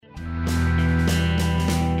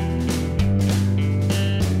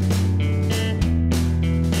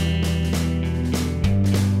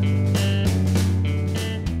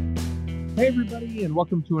everybody, and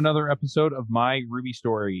welcome to another episode of My Ruby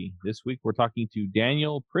Story. This week, we're talking to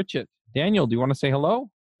Daniel Pritchett. Daniel, do you want to say hello?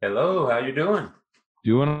 Hello, how you doing?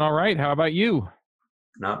 Doing all right. How about you?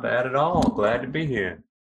 Not bad at all. Glad to be here.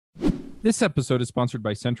 This episode is sponsored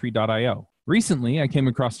by Sentry.io. Recently, I came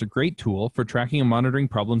across a great tool for tracking and monitoring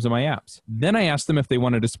problems in my apps. Then I asked them if they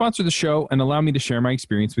wanted to sponsor the show and allow me to share my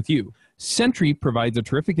experience with you. Sentry provides a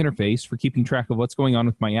terrific interface for keeping track of what's going on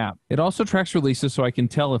with my app. It also tracks releases so I can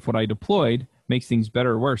tell if what I deployed makes things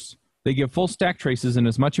better or worse. They give full stack traces and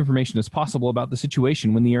as much information as possible about the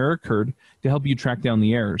situation when the error occurred to help you track down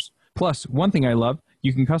the errors. Plus, one thing I love,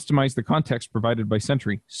 you can customize the context provided by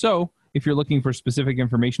Sentry. So, if you're looking for specific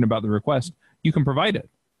information about the request, you can provide it.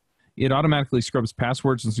 It automatically scrubs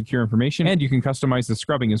passwords and secure information, and you can customize the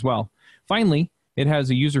scrubbing as well. Finally, it has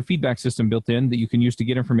a user feedback system built in that you can use to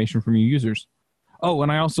get information from your users. Oh,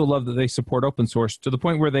 and I also love that they support open source to the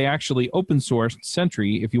point where they actually open sourced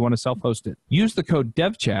Sentry if you want to self-host it. Use the code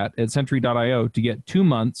DevChat at Sentry.io to get 2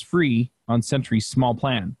 months free on Sentry's small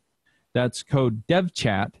plan. That's code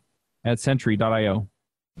DevChat at Sentry.io.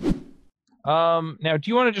 Now, do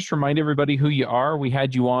you want to just remind everybody who you are? We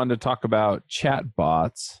had you on to talk about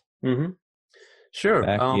chatbots. Mm-hmm. Sure.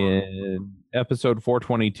 Back in episode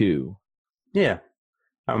 422. Yeah,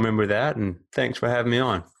 I remember that, and thanks for having me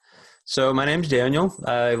on. So my name's Daniel.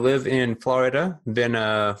 I live in Florida. Been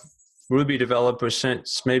a Ruby developer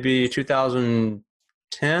since maybe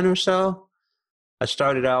 2010 or so. I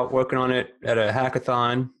started out working on it at a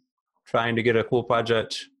hackathon, trying to get a cool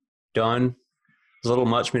project done. It was a little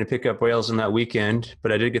much for me to pick up Rails in that weekend,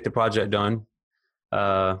 but I did get the project done.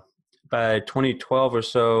 By 2012 or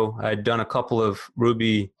so, I'd done a couple of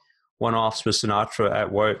Ruby one-offs with Sinatra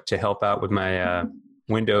at work to help out with my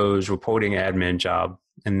Windows reporting admin job.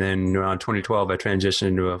 And then around 2012, I transitioned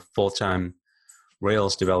into a full-time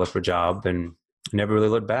Rails developer job and never really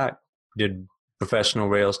looked back. Did professional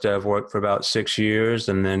Rails dev work for about 6 years.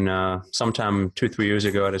 And then sometime 2-3 years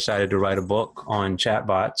ago, I decided to write a book on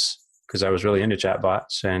chatbots because I was really into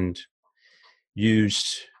chatbots and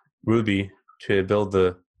used Ruby to build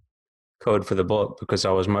the code for the book because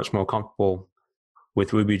I was much more comfortable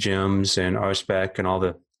with Ruby gems and RSpec and all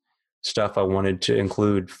the stuff I wanted to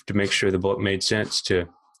include to make sure the book made sense to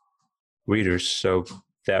readers. So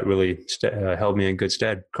that really held me in good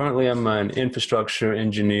stead. Currently, I'm an infrastructure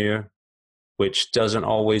engineer, which doesn't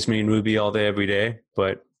always mean Ruby all day, every day,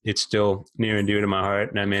 but it's still near and dear to my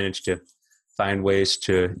heart. And I managed to find ways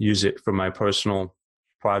to use it for my personal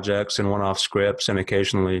projects and one-off scripts and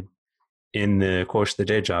occasionally in the course of the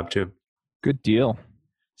day job too. Good deal.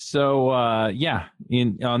 So, on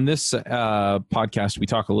this podcast, we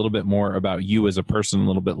talk a little bit more about you as a person, a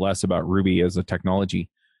little bit less about Ruby as a technology.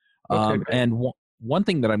 And one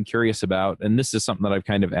thing that I'm curious about, and this is something that I've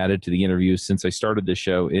kind of added to the interview since I started this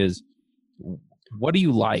show, is what do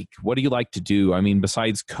you like? What do you like to do? I mean,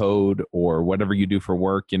 besides code or whatever you do for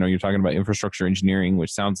work, you're talking about infrastructure engineering,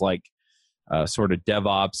 which sounds like sort of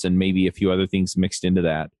DevOps and maybe a few other things mixed into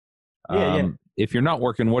that. If you're not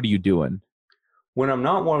working, what are you doing? When I'm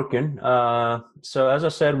not working, so as I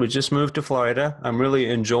said, we just moved to Florida. I'm really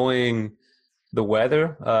enjoying the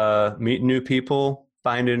weather, meeting new people,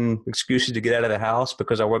 finding excuses to get out of the house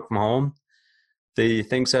because I work from home. The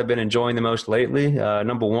things I've been enjoying the most lately,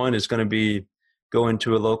 number one is going to be going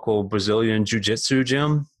to a local Brazilian jiu-jitsu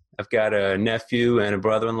gym. I've got a nephew and a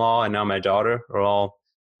brother-in-law, and now my daughter are all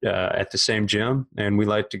at the same gym, and we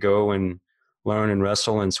like to go and learn and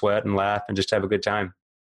wrestle and sweat and laugh and just have a good time.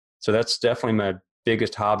 So that's definitely my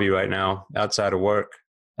biggest hobby right now outside of work.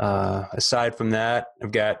 Aside from that,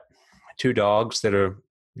 I've got 2 dogs that are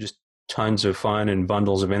just tons of fun and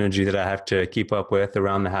bundles of energy that I have to keep up with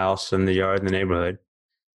around the house and the yard and the neighborhood.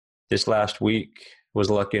 This last week,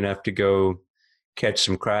 was lucky enough to go catch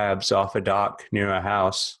some crabs off a dock near our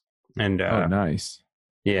house. And oh, nice.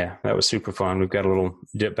 Yeah, that was super fun. We've got a little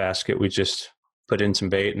dip basket. We just put in some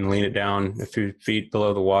bait and lean it down a few feet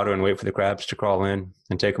below the water and wait for the crabs to crawl in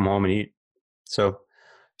and take them home and eat. So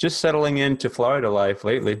just settling into Florida life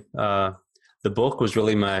lately. The book was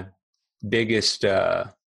really my biggest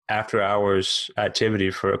after hours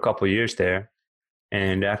activity for a couple of years there.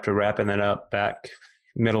 And after wrapping that up back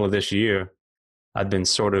middle of this year, I've been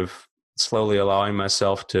sort of slowly allowing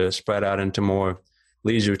myself to spread out into more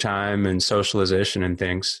leisure time and socialization and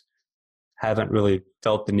things. Haven't really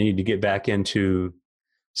felt the need to get back into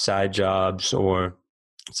side jobs or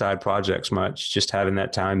side projects much. Just having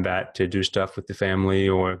that time back to do stuff with the family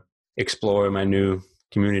or explore my new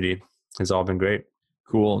community has all been great.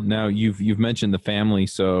 Cool. Now you've mentioned the family,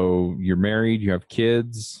 so you're married, you have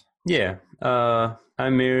kids. Yeah.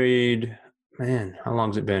 I'm married, man, how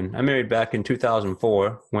long's it been? I married back in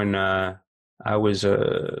 2004 when I was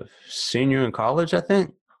a senior in college, I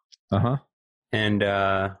think. Uh-huh. And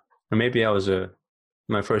or maybe I was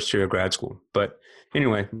my first year of grad school. But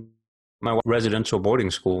anyway, my residential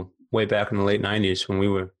boarding school way back in the late 90s when we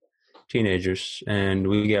were teenagers. And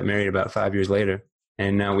we got married about 5 years later.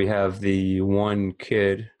 And now we have the one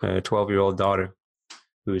kid, a 12-year-old daughter,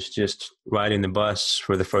 who's just riding the bus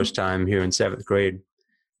for the first time here in seventh grade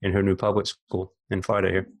in her new public school in Florida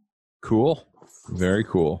here. Cool. Very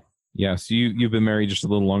cool. Yes, you've been married just a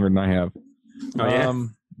little longer than I have. Oh,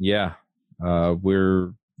 yeah? Yeah.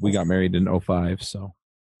 We got married in 2005, so.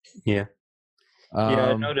 Yeah.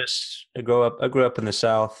 I noticed I grew up in the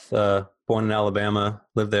South, born in Alabama,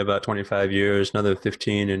 lived there about 25 years, another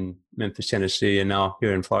 15 in Memphis, Tennessee, and now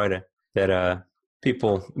here in Florida, that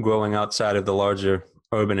people growing outside of the larger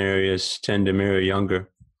urban areas tend to marry younger.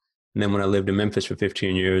 And then when I lived in Memphis for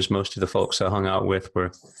 15 years, most of the folks I hung out with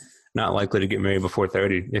were not likely to get married before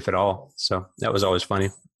 30, if at all. So that was always funny.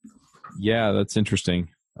 Yeah, that's interesting.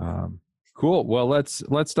 Cool. Well, let's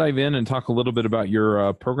dive in and talk a little bit about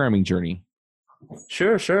your programming journey.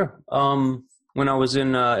 Sure. When I was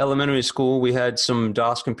in elementary school, we had some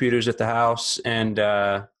DOS computers at the house, and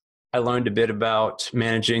I learned a bit about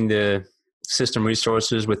managing the system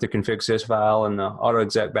resources with the config.sys file and the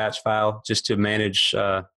autoexec batch file, just to manage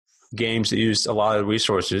games that used a lot of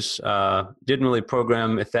resources. Didn't really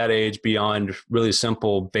program at that age beyond really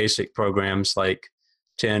simple basic programs like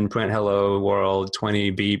 10 print hello world,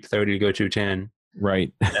 20 beep, 30 go to 10.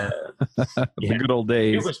 Right. The good old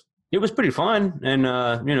days. It was pretty fun,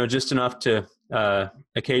 and just enough to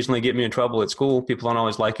occasionally get me in trouble at school. People don't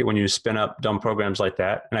always like it when you spin up dumb programs like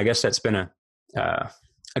that, and I guess that's been a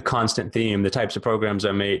constant theme. The types of programs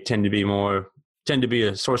I make tend to be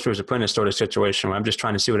a sorcerer's apprentice sort of situation where I'm just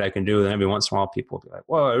trying to see what I can do, and every once in a while people will be like,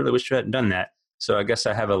 "Whoa, I really wish you hadn't done that." So I guess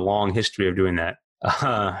I have a long history of doing that.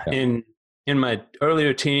 In my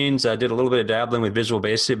earlier teens, I did a little bit of dabbling with Visual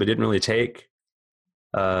Basic, but didn't really take.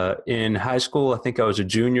 In high school, I think I was a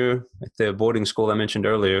junior at the boarding school I mentioned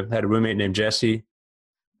earlier. I had a roommate named Jesse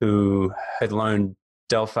who had learned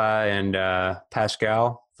Delphi and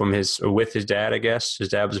Pascal with his dad, I guess. His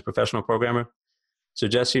dad was a professional programmer. So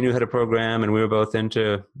Jesse knew how to program, and we were both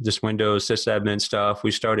into just Windows sysadmin stuff.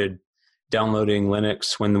 We started downloading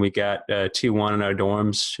Linux when we got T1 in our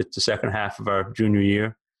dorms at the second half of our junior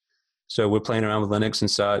year. So we're playing around with Linux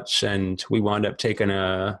and such, and we wound up taking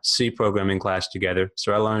a C programming class together.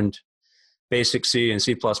 So I learned basic C and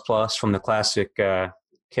C++ from the classic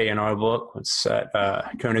K&R book. It's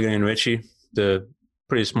Kernighan and Ritchie, the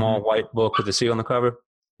pretty small white book with the C on the cover.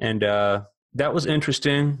 And that was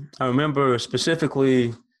interesting. I remember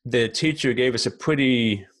specifically the teacher gave us a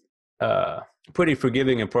pretty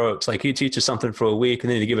forgiving approach. Like he'd teach us something for a week,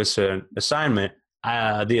 and then he'd give us an assignment.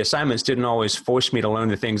 The assignments didn't always force me to learn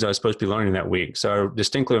the things I was supposed to be learning that week. So I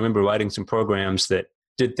distinctly remember writing some programs that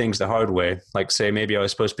did things the hard way. Like say maybe I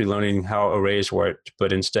was supposed to be learning how arrays worked,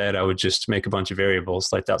 but instead I would just make a bunch of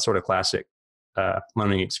variables, like that sort of classic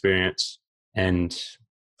learning experience. And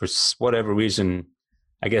for whatever reason,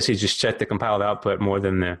 I guess he just checked the compiled output more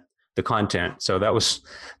than the content. So that was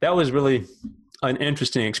really an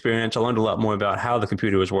interesting experience. I learned a lot more about how the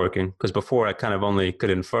computer was working, because before I kind of only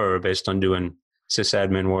could infer based on doing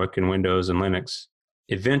sysadmin work in Windows and Linux.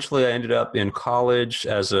 Eventually, I ended up in college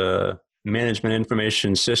as a management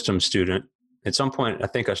information systems student. At some point, I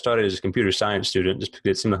think I started as a computer science student just because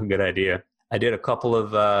it seemed like a good idea. I did a couple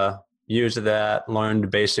of years of that, learned the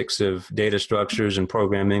basics of data structures and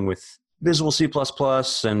programming with Visual C++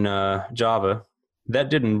 and Java. That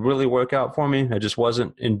didn't really work out for me. I just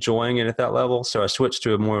wasn't enjoying it at that level. So I switched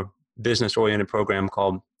to a more business-oriented program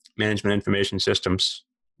called Management Information Systems.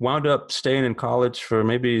 Wound up staying in college for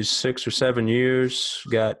maybe 6 or 7 years,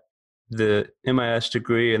 got the MIS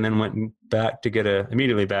degree, and then went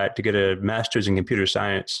immediately back to get a master's in computer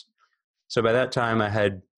science. So by that time, I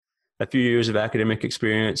had a few years of academic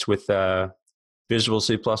experience with Visual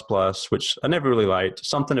C++, which I never really liked.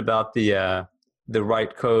 Something about the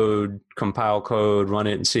write code, compile code, run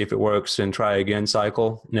it and see if it works and try again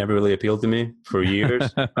cycle never really appealed to me for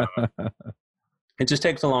years. It just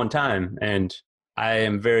takes a long time, and I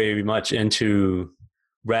am very much into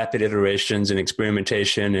rapid iterations and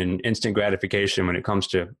experimentation and instant gratification when it comes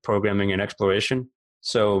to programming and exploration.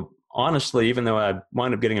 So honestly, even though I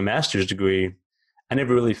wound up getting a master's degree, I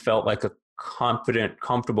never really felt like a confident,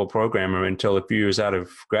 comfortable programmer until a few years out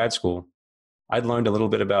of grad school. I'd learned a little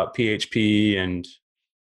bit about PHP and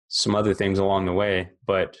some other things along the way,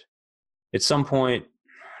 but at some point,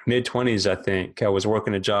 mid-20s, I think, I was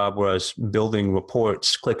working a job where I was building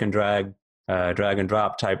reports, click and drag and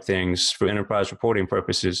drop type things for enterprise reporting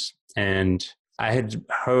purposes. And I had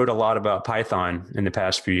heard a lot about Python in the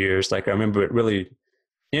past few years. Like I remember it really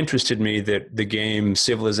interested me that the game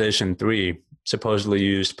Civilization 3 supposedly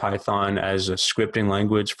used Python as a scripting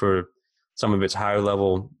language for some of its higher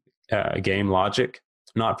level game logic,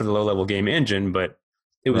 not for the low level game engine, but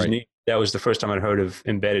it was neat. That was the first time I'd heard of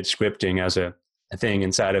embedded scripting as a thing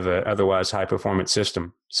inside of a otherwise high performance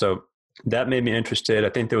system. So that made me interested. I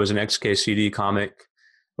think there was an XKCD comic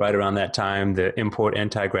right around that time, the Import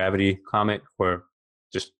Anti-Gravity comic, where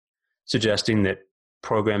just suggesting that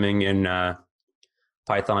programming in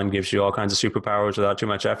Python gives you all kinds of superpowers without too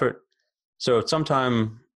much effort. So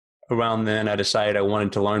sometime around then, I decided I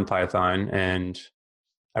wanted to learn Python, and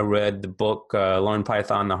I read the book Learn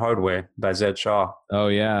Python the Hard Way by Zed Shaw. Oh,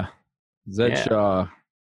 yeah. Zed Shaw.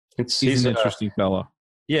 He's an interesting fellow.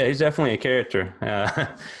 Yeah, he's definitely a character.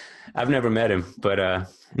 I've never met him, but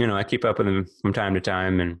I keep up with him from time to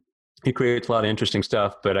time, and he creates a lot of interesting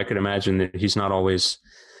stuff. But I could imagine that he's not always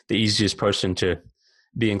the easiest person to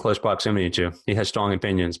be in close proximity to. He has strong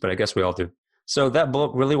opinions, but I guess we all do. So that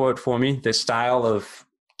book really worked for me. The style of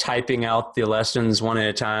typing out the lessons one at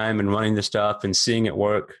a time and running the stuff and seeing it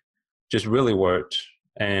work just really worked.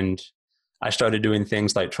 And I started doing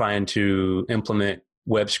things like trying to implement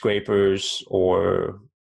web scrapers or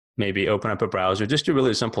maybe open up a browser, just do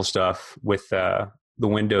really simple stuff with the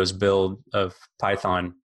Windows build of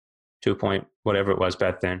Python 2 point whatever it was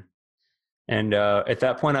back then. And at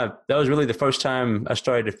that point, that was really the first time I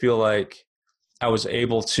started to feel like I was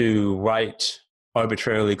able to write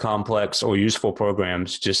arbitrarily complex or useful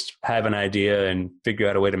programs, just have an idea and figure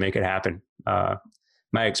out a way to make it happen.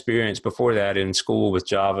 My experience before that in school with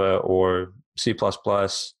Java or C++,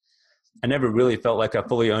 I never really felt like I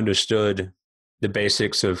fully understood the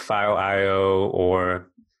basics of file I/O or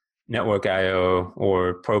network I/O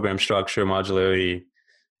or program structure, modularity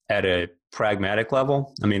at a pragmatic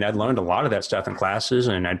level. I mean, I'd learned a lot of that stuff in classes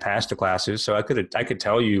and I'd passed the classes. So I could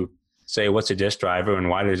tell you, say, what's a disk driver and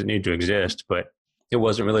why does it need to exist? But it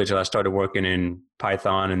wasn't really until I started working in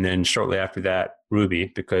Python and then shortly after that, Ruby,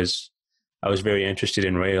 because I was very interested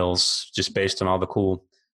in Rails just based on all the cool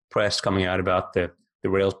press coming out about the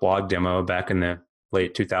Rails blog demo back in the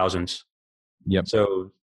late 2000s. Yep.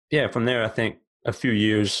 So yeah, from there, I think a few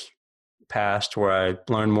years passed where I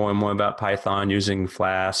learned more and more about Python using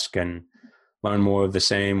Flask and learned more of the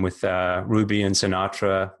same with Ruby and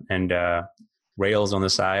Sinatra and Rails on the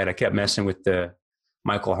side. I kept messing with the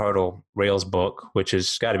Michael Hartle Rails book, which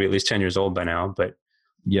has got to be at least 10 years old by now, but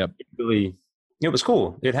yep, it was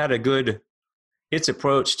cool. It had its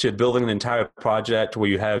approach to building the entire project where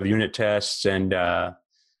you have unit tests and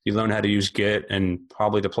you learn how to use Git and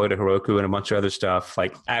probably deploy to Heroku and a bunch of other stuff,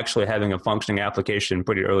 like actually having a functioning application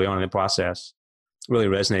pretty early on in the process really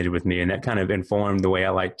resonated with me. And that kind of informed the way I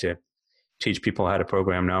like to teach people how to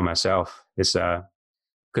program now myself. It's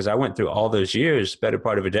because I went through all those years, better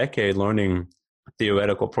part of a decade, learning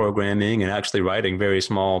theoretical programming and actually writing very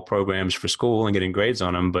small programs for school and getting grades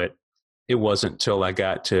on them. But it wasn't till I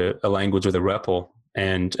got to a language with a REPL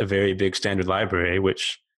and a very big standard library,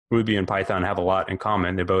 which Ruby and Python have a lot in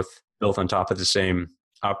common. They're both built on top of the same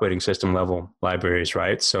operating system level libraries,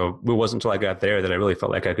 right? So it wasn't until I got there that I really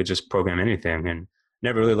felt like I could just program anything and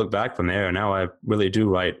never really looked back from there. Now I really do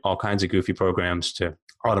write all kinds of goofy programs to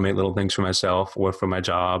automate little things for myself or for my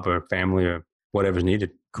job or family or whatever's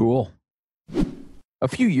needed. Cool. A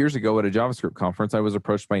few years ago at a JavaScript conference, I was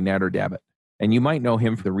approached by Nader Dabit, and you might know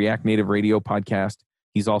him for the React Native Radio podcast.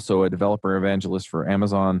 He's also a developer evangelist for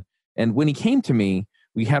Amazon. And when he came to me,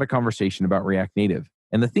 we had a conversation about React Native.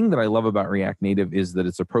 And the thing that I love about React Native is that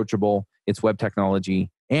it's approachable, it's web technology,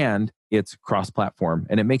 and it's cross-platform.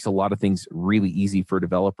 And it makes a lot of things really easy for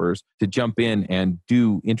developers to jump in and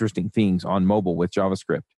do interesting things on mobile with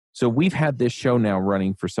JavaScript. So we've had this show now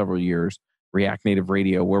running for several years, React Native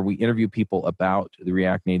Radio, where we interview people about the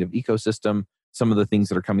React Native ecosystem, some of the things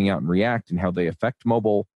that are coming out in React and how they affect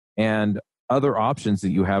mobile, and other options that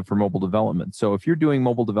you have for mobile development. So if you're doing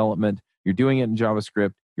mobile development, you're doing it in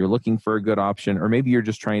JavaScript, you're looking for a good option, or maybe you're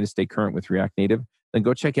just trying to stay current with React Native, then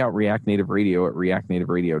go check out React Native Radio at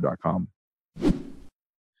reactnativeradio.com.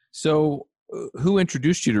 So who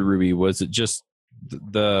introduced you to Ruby? Was it just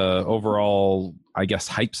the overall, I guess,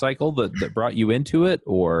 hype cycle that brought you into it?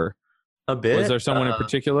 Or a bit. Was there someone in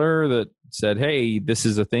particular that said, hey, this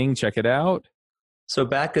is a thing, check it out? So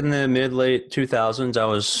back in the mid-late 2000s, I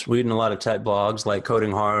was reading a lot of tech blogs like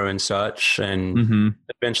Coding Horror and such, and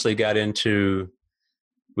eventually got into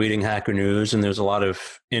reading Hacker News, and there's a lot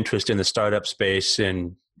of interest in the startup space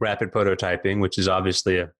and rapid prototyping, which is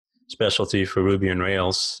obviously a specialty for Ruby and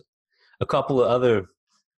Rails. A couple of other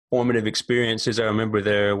formative experiences I remember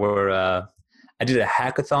there were I did a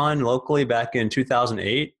hackathon locally back in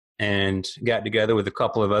 2008 and got together with a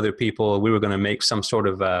couple of other people. We were going to make some sort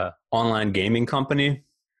of online gaming company.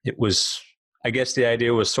 It was, I guess the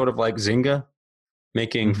idea was sort of like Zynga,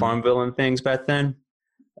 making Farmville and things back then.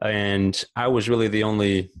 And I was really the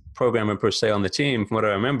only programmer per se on the team from what I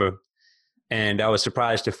remember. And I was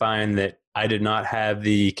surprised to find that I did not have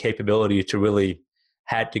the capability to really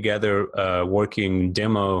hack together a working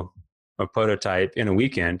demo or prototype in a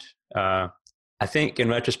weekend. I think in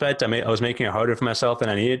retrospect, I was making it harder for myself than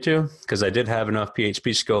I needed to, because I did have enough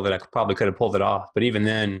PHP skill that I probably could have pulled it off. But even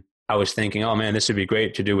then, I was thinking, oh man, this would be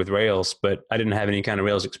great to do with Rails, but I didn't have any kind of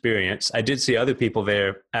Rails experience. I did see other people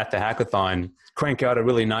there at the hackathon crank out a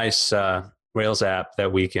really nice Rails app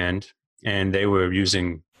that weekend, and they were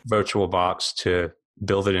using VirtualBox to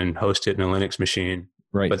build it and host it in a Linux machine.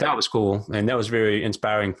 Right. But that was cool, and that was very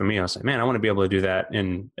inspiring for me. I was like, man, I want to be able to do that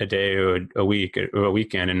in a day or a week or a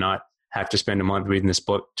weekend and not have to spend a month reading this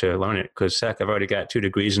book to learn it. Because heck, I've already got 2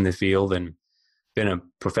 degrees in the field and been a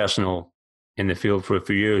professional in the field for a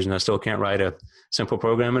few years, and I still can't write a simple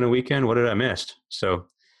program in a weekend. What did I miss? So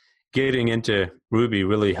getting into Ruby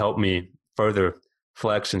really helped me further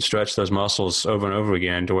flex and stretch those muscles over and over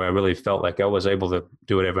again to where I really felt like I was able to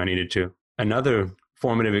do whatever I needed to. Another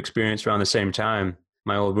formative experience around the same time,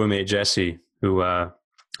 my old roommate, Jesse, who I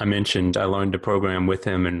mentioned, I learned to program with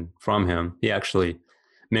him and from him. He actually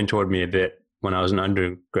mentored me a bit when I was an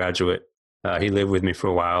undergraduate. He lived with me for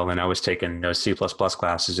a while, and I was taking those C++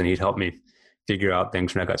 classes, and he'd help me figure out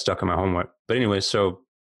things when I got stuck on my homework. But anyway, so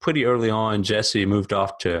pretty early on, Jesse moved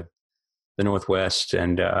off to the Northwest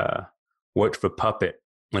and worked for Puppet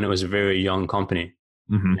when it was a very young company.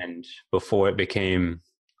 And before it became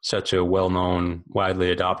such a well-known, widely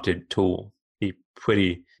adopted tool.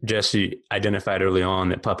 Jesse identified early on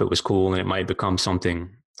that Puppet was cool and it might become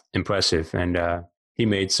something impressive. And he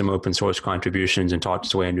made some open source contributions and talked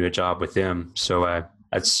his way into a job with them. So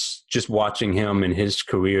that's just watching him and his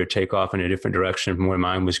career take off in a different direction from where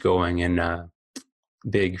mine was going in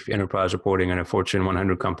big enterprise reporting in a Fortune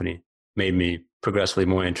 100 company made me progressively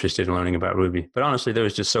more interested in learning about Ruby. But honestly, there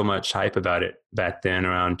was just so much hype about it back then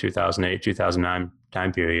around 2008, 2009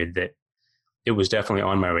 time period that it was definitely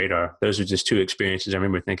on my radar. Those are just 2 experiences. I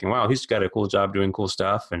remember thinking, wow, he's got a cool job doing cool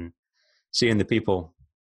stuff. And seeing the people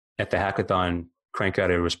at the hackathon crank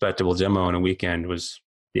out a respectable demo in a weekend was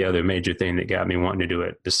the other major thing that got me wanting to do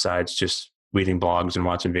it, besides just reading blogs and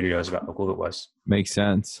watching videos about how cool it was. Makes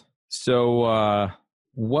sense. So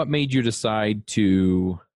what made you decide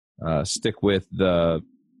to stick with the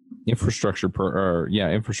infrastructure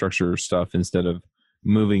stuff instead of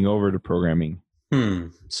moving over to programming?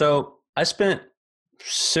 So I spent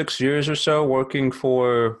 6 years or so working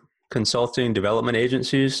for consulting development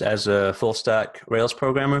agencies as a full stack Rails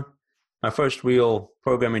programmer. My first real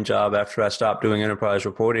programming job after I stopped doing enterprise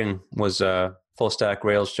reporting was a full stack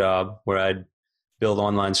Rails job where I'd build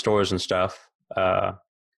online stores and stuff.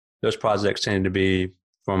 Those projects tended to be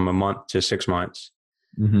from a month to 6 months.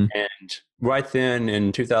 And right then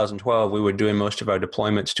in 2012, we were doing most of our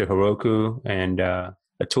deployments to Heroku, and a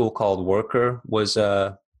tool called Worker was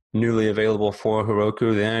newly available for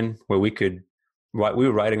Heroku then, where we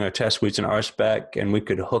were writing our test suites in RSpec, and we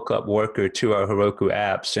could hook up Worker to our Heroku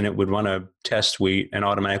apps, and it would run a test suite and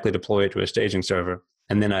automatically deploy it to a staging server.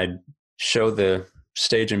 And then I'd show the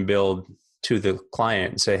stage and build to the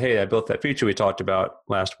client and say, hey, I built that feature we talked about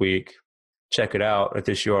last week. Check it out at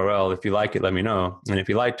this URL. If you like it, let me know. And if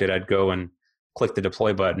you liked it, I'd go and click the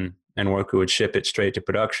deploy button, and Worker would ship it straight to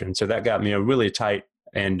production. So that got me a really tight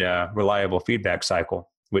and reliable feedback cycle,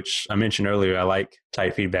 which I mentioned earlier. I like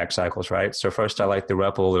tight feedback cycles, right? So first I like the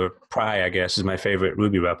REPL, or Pry, I guess, is my favorite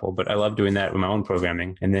Ruby REPL, but I love doing that with my own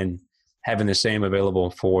programming. And then having the same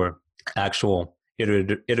available for actual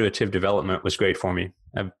iterative development was great for me.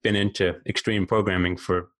 I've been into extreme programming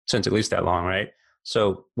since at least that long, right?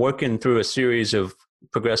 So working through a series of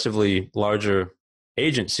progressively larger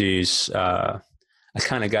agencies, I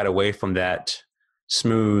kind of got away from that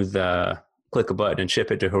smooth click a button and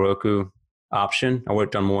ship it to Heroku option. I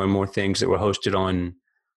worked on more and more things that were hosted on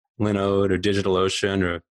Linode or DigitalOcean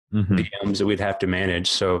or VMs that we'd have to manage.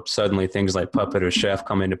 So suddenly things like Puppet or Chef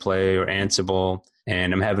come into play, or Ansible,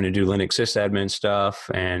 and I'm having to do Linux sysadmin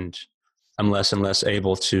stuff, and I'm less and less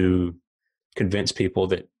able to convince people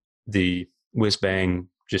that the whiz-bang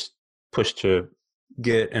just push to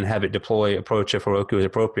get and have it deploy approach of Heroku is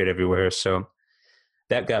appropriate everywhere. So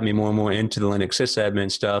that got me more and more into the Linux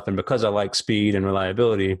sysadmin stuff. And because I like speed and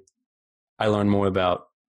reliability, I learned more about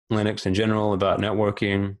Linux in general, about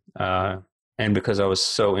networking. And because I was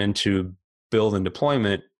so into build and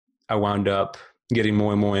deployment, I wound up getting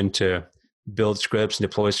more and more into build scripts and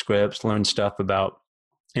deploy scripts, learn stuff about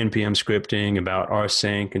NPM scripting, about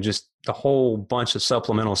rsync, and just a whole bunch of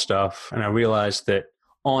supplemental stuff. And I realized that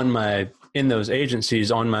in those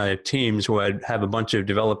agencies, on my teams where I'd have a bunch of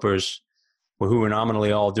developers who were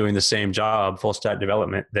nominally all doing the same job, full stack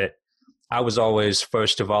development, that I was always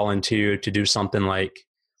first to volunteer to do something like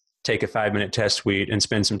take a 5-minute test suite and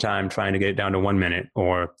spend some time trying to get it down to 1 minute,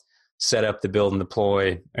 or set up the build and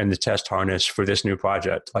deploy and the test harness for this new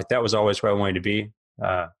project. Like that was always where I wanted to be.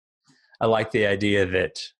 I like the idea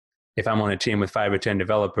that if I'm on a team with 5 or 10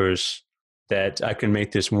 developers, that I can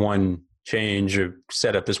make this one change or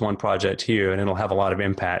set up this one project here and it'll have a lot of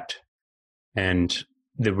impact. And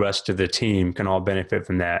the rest of the team can all benefit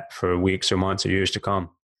from that for weeks or months or years to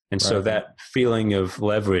come. And so that feeling of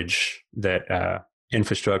leverage that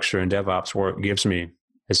infrastructure and DevOps work gives me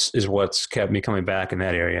is what's kept me coming back in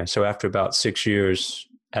that area. So after about 6 years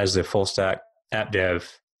as the full stack app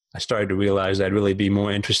dev, I started to realize I'd really be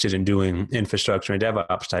more interested in doing infrastructure and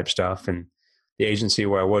DevOps type stuff. And the agency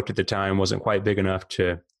where I worked at the time wasn't quite big enough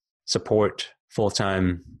to support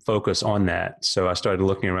full-time focus on that. So I started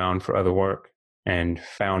looking around for other work and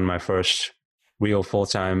found my first real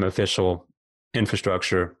full-time official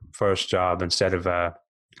infrastructure first job instead of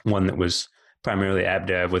one that was primarily app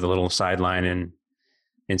dev with a little sideline in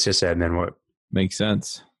sysadmin work. Makes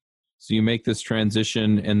sense. So you make this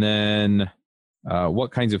transition, and then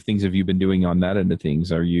what kinds of things have you been doing on that end of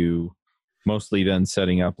things? Are you mostly then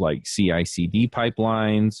setting up like CI/CD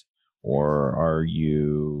pipelines, or are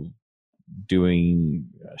you doing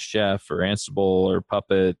Chef or Ansible or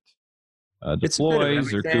Puppet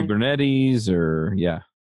deploys or Kubernetes or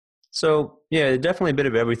So definitely a bit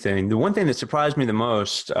of everything. The one thing that surprised me the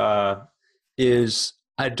most is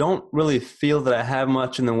I don't really feel that I have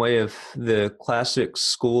much in the way of the classic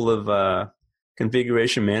school of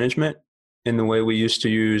configuration management in the way we used to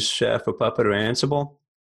use Chef or Puppet or Ansible.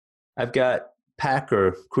 I've got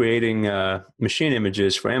Packer creating machine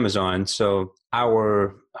images for Amazon. So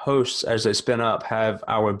our hosts, as they spin up, have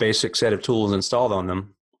our basic set of tools installed on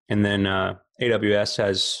them. And then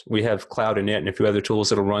AWS we have Cloud Init and a few other tools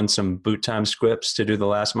that'll run some boot time scripts to do the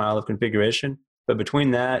last mile of configuration. But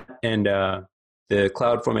between that and the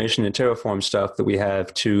CloudFormation and Terraform stuff that we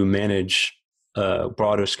have to manage a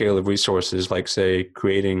broader scale of resources, like say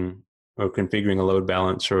creating or configuring a load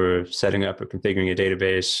balancer or setting up or configuring a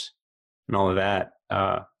database and all of that.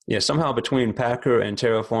 Somehow between Packer and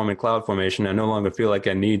Terraform and CloudFormation, I no longer feel like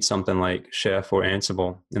I need something like Chef or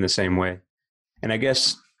Ansible in the same way. And I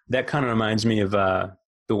guess that kind of reminds me of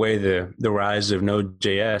the way the rise of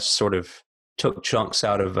Node.js sort of took chunks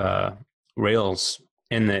out of Rails,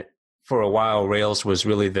 in that for a while Rails was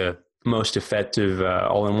really the most effective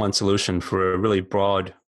all-in-one solution for a really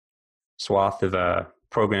broad swath of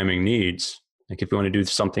programming needs. Like if you want to do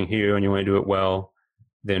something here and you want to do it well,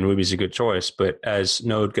 then Ruby's a good choice. But as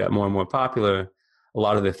Node got more and more popular, a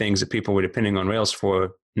lot of the things that people were depending on Rails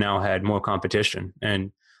for now had more competition.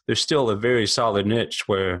 And there's still a very solid niche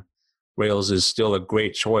where Rails is still a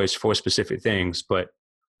great choice for specific things, but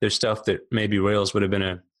there's stuff that maybe Rails would have been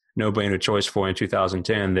a no-brainer choice for in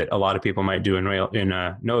 2010 that a lot of people might do in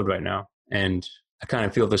Node right now. And I kind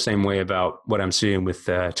of feel the same way about what I'm seeing with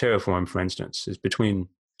Terraform, for instance. Is between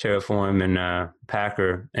Terraform and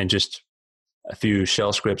Packer and just a few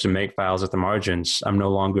shell scripts and make files at the margins, I'm no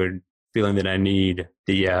longer feeling that I need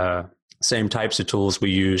the same types of tools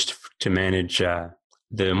we used to manage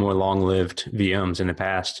the more long-lived VMs in the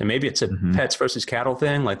past. And maybe it's a pets versus cattle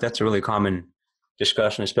thing. Like that's a really common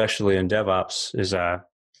discussion, especially in DevOps, is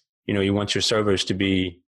you want your servers to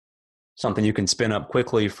be something you can spin up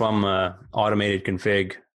quickly from an automated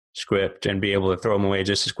config script and be able to throw them away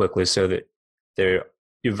just as quickly, so that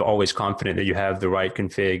you're always confident that you have the right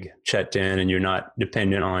config checked in and you're not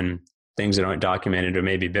dependent on things that aren't documented or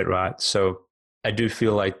maybe bit rot. So I do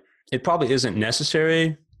feel like it probably isn't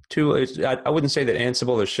necessary I wouldn't say that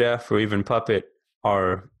Ansible or Chef or even Puppet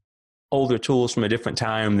are older tools from a different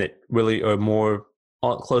time that really are more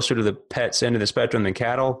closer to the pets end of the spectrum than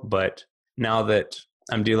cattle. But now that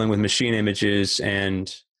I'm dealing with machine images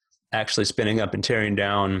and actually spinning up and tearing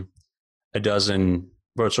down a dozen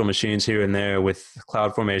virtual machines here and there with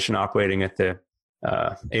CloudFormation operating at the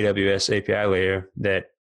AWS API layer, that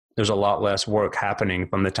there's a lot less work happening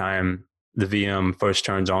from the time the VM first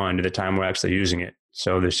turns on to the time we're actually using it.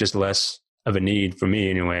 So there's just less of a need for me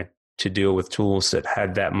anyway to deal with tools that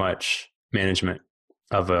had that much management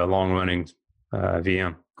of a long-running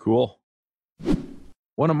VM. Cool.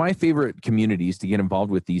 One of my favorite communities to get involved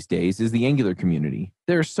with these days is the Angular community.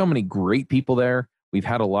 There are so many great people there. We've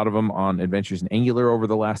had a lot of them on Adventures in Angular over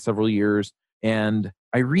the last several years. And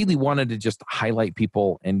I really wanted to just highlight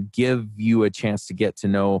people and give you a chance to get to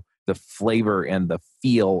know the flavor and the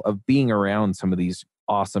feel of being around some of these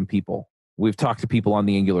awesome people. We've talked to people on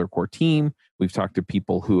the Angular Core team. We've talked to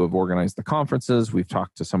people who have organized the conferences. We've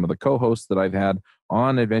talked to some of the co-hosts that I've had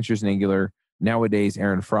on Adventures in Angular. Nowadays,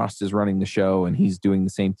 Aaron Frost is running the show and he's doing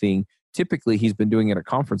the same thing. Typically, he's been doing it at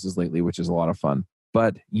conferences lately, which is a lot of fun.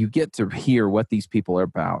 But you get to hear what these people are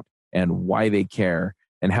about and why they care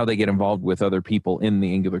and how they get involved with other people in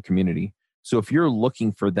the Angular community. So if you're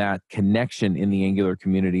looking for that connection in the Angular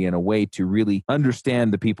community and a way to really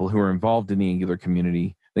understand the people who are involved in the Angular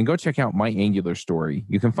community, then go check out My Angular Story.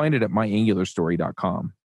 You can find it at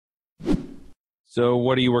myangularstory.com. So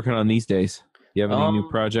what are you working on these days? Do you have any new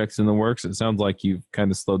projects in the works? It sounds like you've kind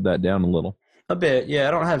of slowed that down a little. A bit, yeah.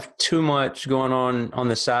 I don't have too much going on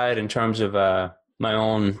the side in terms of my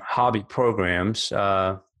own hobby programs.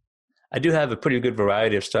 I do have a pretty good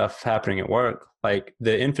variety of stuff happening at work. Like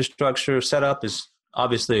the infrastructure setup is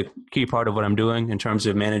obviously a key part of what I'm doing in terms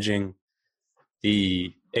of managing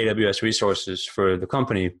the AWS resources for the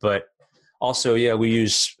company. But also, yeah, we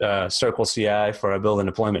use Circle CI for our build and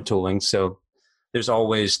deployment tooling. So there's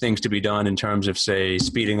always things to be done in terms of, say,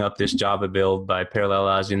 speeding up this Java build by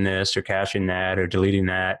parallelizing this or caching that or deleting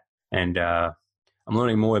that. And I'm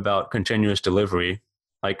learning more about continuous delivery.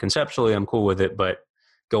 Like conceptually, I'm cool with it, but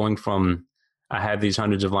going from I have these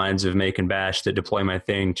hundreds of lines of make and bash that deploy my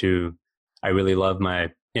thing to I really love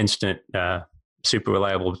my instant super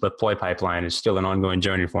reliable deploy pipeline is still an ongoing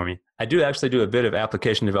journey for me. I do actually do a bit of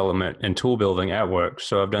application development and tool building at work.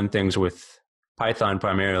 So I've done things with Python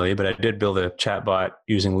primarily, but I did build a chatbot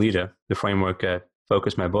using Lida, the framework I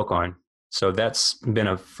focused my book on. So that's been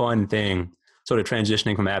a fun thing, sort of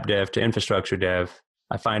transitioning from app dev to infrastructure dev.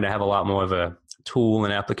 I find I have a lot more of a tool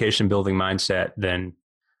and application building mindset than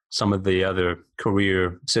some of the other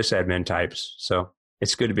career sysadmin types. So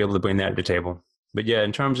it's good to be able to bring that to the table. But yeah,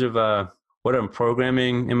 in terms of what I'm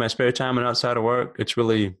programming in my spare time and outside of work, it's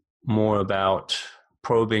really more about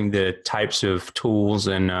probing the types of tools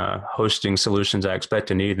and hosting solutions I expect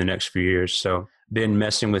to need in the next few years. So been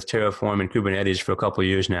messing with Terraform and Kubernetes for a couple of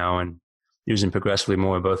years now and using progressively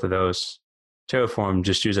more of both of those. Terraform,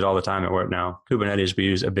 just use it all the time at work now. Kubernetes we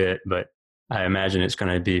use a bit, but I imagine it's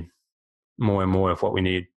going to be more and more of what we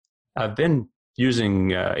need. I've been using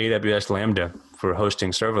AWS Lambda for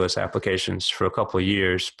hosting serverless applications for a couple of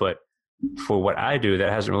years, but for what I do, that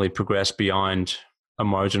hasn't really progressed beyond a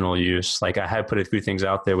marginal use. Like I have put a few things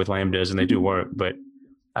out there with Lambdas and they do work, but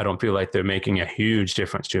I don't feel like they're making a huge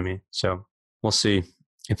difference to me. So we'll see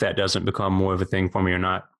if that doesn't become more of a thing for me or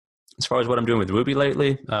not. As far as what I'm doing with Ruby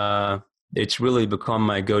lately, it's really become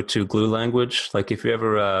my go-to glue language. Like if you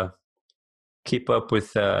ever keep up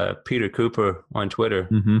with Peter Cooper on Twitter,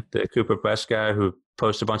 the Cooper Press guy who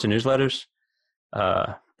posts a bunch of newsletters,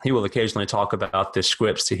 he will occasionally talk about the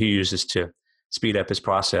scripts that he uses to speed up his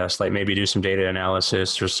process, like maybe do some data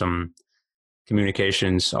analysis or some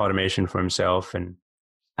communications automation for himself. And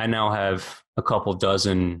I now have a couple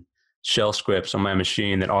dozen shell scripts on my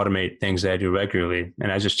machine that automate things that I do regularly.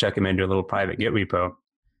 And I just check them into a little private Git repo.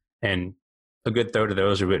 And a good third of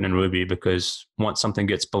those are written in Ruby because once something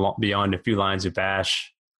gets beyond a few lines of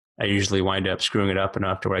bash, I usually wind up screwing it up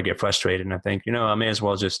enough to where I get frustrated. And I think, I may as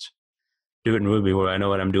well just do it in Ruby where I know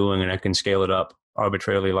what I'm doing and I can scale it up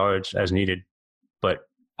arbitrarily large as needed. But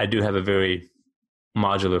I do have a very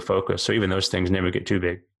modular focus. So even those things never get too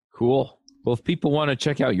big. Cool. Well, if people want to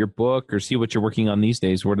check out your book or see what you're working on these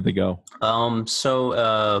days, where do they go?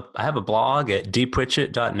 So I have a blog at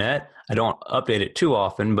deepritchett.net. I don't update it too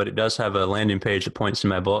often, but it does have a landing page that points to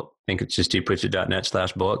my book. I think it's just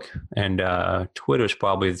deepritchett.net/book. And Twitter is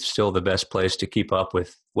probably still the best place to keep up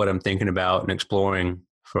with what I'm thinking about and exploring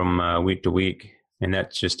from week to week. And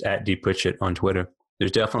that's just at deepritchett on Twitter.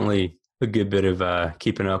 There's definitely a good bit of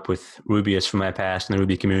keeping up with Rubyists from my past and the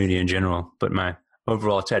Ruby community in general. But my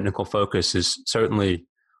overall technical focus is certainly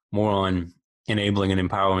more on enabling and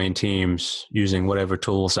empowering teams using whatever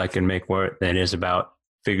tools I can make work than it is about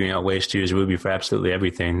figuring out ways to use Ruby for absolutely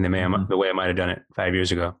everything the way I might have done it 5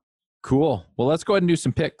 years ago. Cool. Well, let's go ahead and do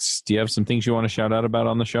some picks. Do you have some things you want to shout out about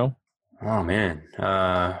on the show? Oh, man.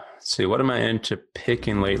 Let's see. What am I into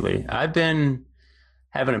picking lately? I've been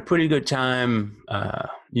having a pretty good time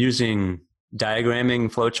using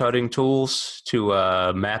diagramming, flowcharting tools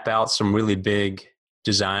to map out some really big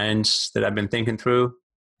designs that I've been thinking through.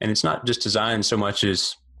 And it's not just design so much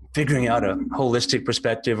as figuring out a holistic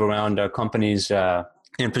perspective around our company's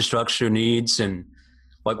infrastructure needs and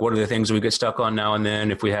like what are the things we get stuck on now and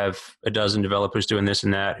then. If we have a dozen developers doing this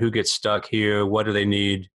and that, who gets stuck here? What do they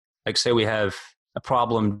need? Like say we have a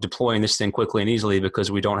problem deploying this thing quickly and easily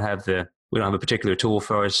because we don't have the we don't have a particular tool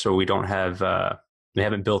for us, or we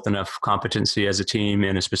haven't built enough competency as a team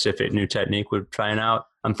in a specific new technique we're trying out.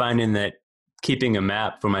 I'm finding that keeping a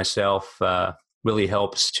map for myself really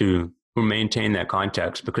helps to maintain that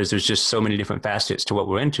context, because there's just so many different facets to what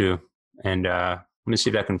we're into. And let me see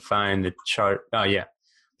if I can find the chart. Oh, yeah.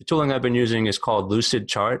 The tooling I've been using is called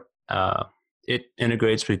Lucidchart. It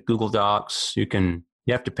integrates with Google Docs. You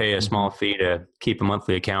have to pay a small fee to keep a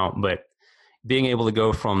monthly account, but being able to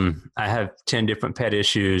go from, I have 10 different pet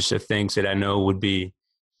issues of things that I know would be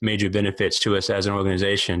major benefits to us as an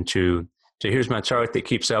organization, to here's my chart that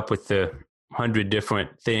keeps up with the 100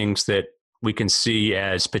 different things that we can see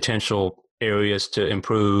as potential areas to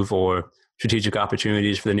improve, or strategic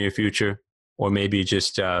opportunities for the near future, or maybe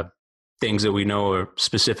just things that we know are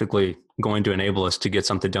specifically going to enable us to get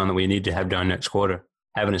something done that we need to have done next quarter.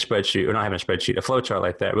 Having a spreadsheet, or not having a spreadsheet, a flow chart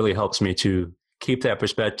like that really helps me to keep that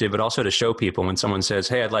perspective, but also to show people when someone says,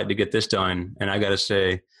 hey, I'd like to get this done. And I got to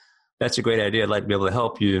say, that's a great idea. I'd like to be able to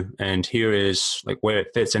help you. And here is like where it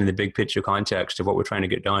fits into the big picture context of what we're trying to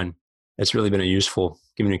get done. It's really been a useful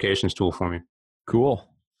communications tool for me. Cool.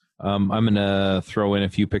 I'm going to throw in a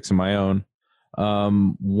few picks of my own.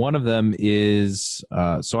 One of them is,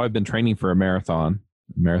 so I've been training for a marathon.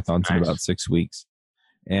 Marathon's nice. In about 6 weeks.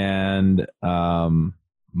 And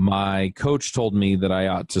my coach told me that I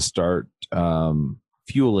ought to start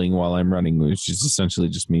fueling while I'm running, which is essentially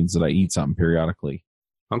just means that I eat something periodically.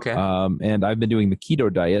 Okay. And I've been doing the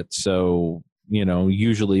keto diet. So,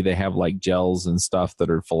 usually they have like gels and stuff that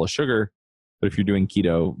are full of sugar. But if you're doing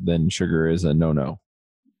keto, then sugar is a no-no.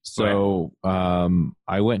 So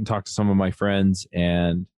I went and talked to some of my friends,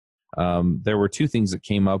 and there were two things that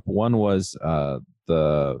came up. One was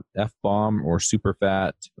the F-bomb or super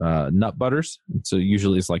fat nut butters. So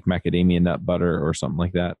usually it's like macadamia nut butter or something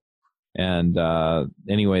like that. And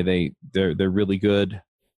anyway, they're really good.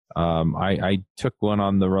 I took one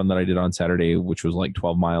on the run that I did on Saturday, which was like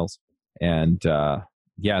 12 miles. And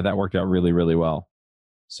that worked out really, really well.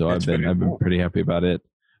 So I've been pretty happy about it.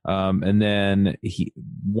 And then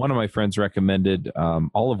one of my friends recommended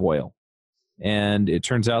olive oil. And it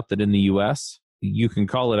turns out that in the US, you can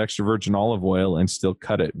call it extra virgin olive oil and still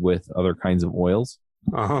cut it with other kinds of oils,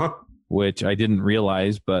 which I didn't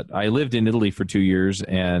realize. But I lived in Italy for 2 years,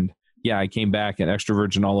 and I came back, and extra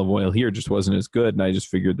virgin olive oil here just wasn't as good. And I just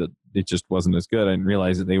figured that it just wasn't as good. I didn't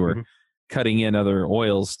realize that they were cutting in other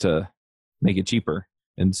oils to make it cheaper.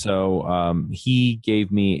 And so he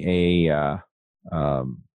gave me a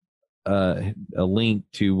link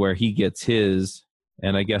to where he gets his,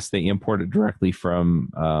 and I guess they import it directly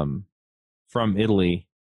from Italy,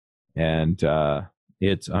 and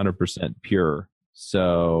it's 100% pure.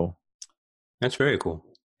 So that's very cool.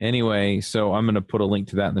 Anyway, so I'm going to put a link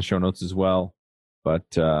to that in the show notes as well. But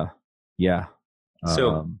So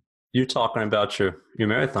you talking about your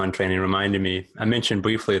marathon training reminded me, I mentioned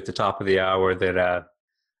briefly at the top of the hour that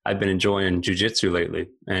I've been enjoying jiu-jitsu lately,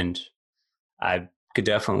 and I could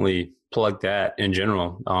definitely plug that in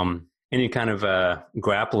general. Any kind of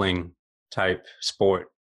grappling type sport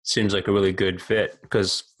seems like a really good fit,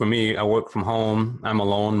 because for me, I work from home. I'm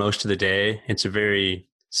alone most of the day. It's a very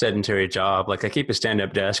sedentary job. Like I keep a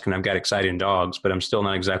stand-up desk and I've got exciting dogs, but I'm still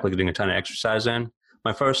not exactly getting a ton of exercise in.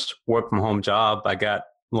 My first work from home job, I got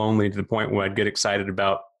lonely to the point where I'd get excited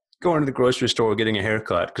about going to the grocery store, getting a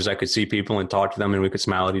haircut, because I could see people and talk to them, and we could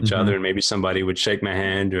smile at each other, and maybe somebody would shake my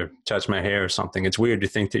hand or touch my hair or something. It's weird to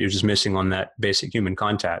think that you're just missing on that basic human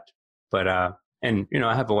contact. But, and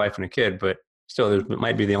I have a wife and a kid, but still it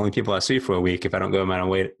might be the only people I see for a week if I don't go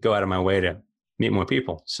out of my way to meet more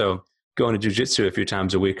people. So going to jiu-jitsu a few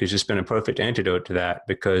times a week has just been a perfect antidote to that,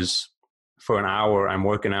 because for an hour I'm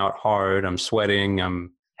working out hard, I'm sweating,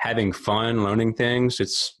 I'm having fun, learning things.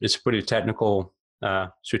 It's a pretty technical,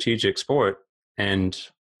 strategic sport, and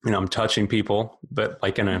I'm touching people, but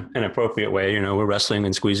like in an appropriate way. We're wrestling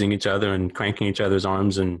and squeezing each other and cranking each other's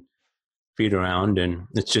arms and feet around, and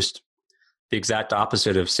it's just the exact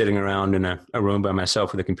opposite of sitting around in a room by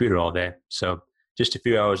myself with a computer all day. So just a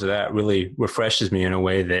few hours of that really refreshes me in a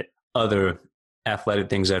way that other athletic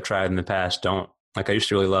things I've tried in the past don't. Like I used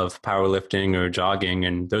to really love powerlifting or jogging,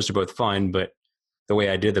 and those are both fun, but the way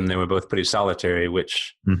I did them, they were both pretty solitary,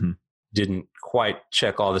 which didn't quite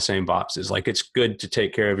check all the same boxes. Like it's good to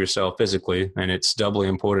take care of yourself physically, and it's doubly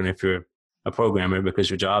important if you're a programmer, because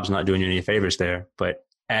your job's not doing you any favors there. But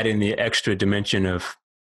adding the extra dimension of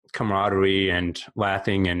camaraderie and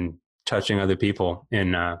laughing and touching other people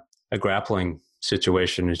in a grappling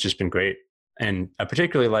situation has just been great. And I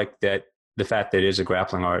particularly like that the fact that it is a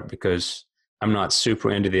grappling art, because I'm not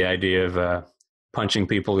super into the idea of punching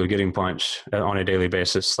people or getting punched on a daily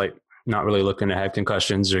basis. Like not really looking to have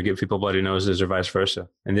concussions or give people bloody noses or vice versa.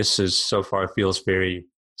 And this is so far feels very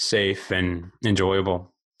safe and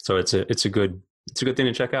enjoyable. So it's a good thing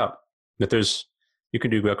to check out. But you can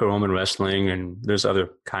do Greco-Roman wrestling, and there's other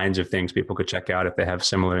kinds of things people could check out if they have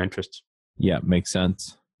similar interests. Yeah, makes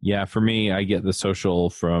sense. Yeah, for me, I get the social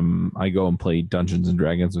from, I go and play Dungeons and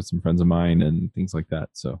Dragons with some friends of mine and things like that.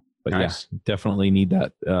 So, but nice. Yeah, definitely need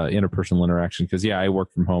that interpersonal interaction because, I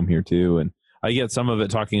work from home here too. And I get some of it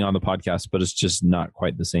talking on the podcast, but it's just not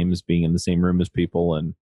quite the same as being in the same room as people.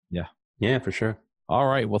 And yeah. Yeah, for sure. All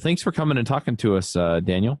right. Well, thanks for coming and talking to us,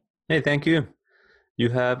 Daniel. Hey, thank you. You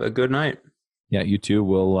have a good night. Yeah, you too.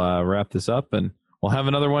 We'll wrap this up and we'll have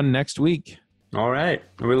another one next week. All right.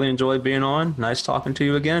 I really enjoyed being on. Nice talking to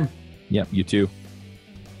you again. Yep, you too.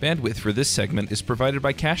 Bandwidth for this segment is provided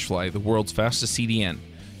by CacheFly, the world's fastest CDN.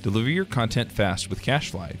 Deliver your content fast with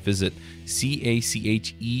CacheFly. Visit CacheFly.com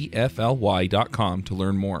to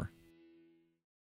learn more.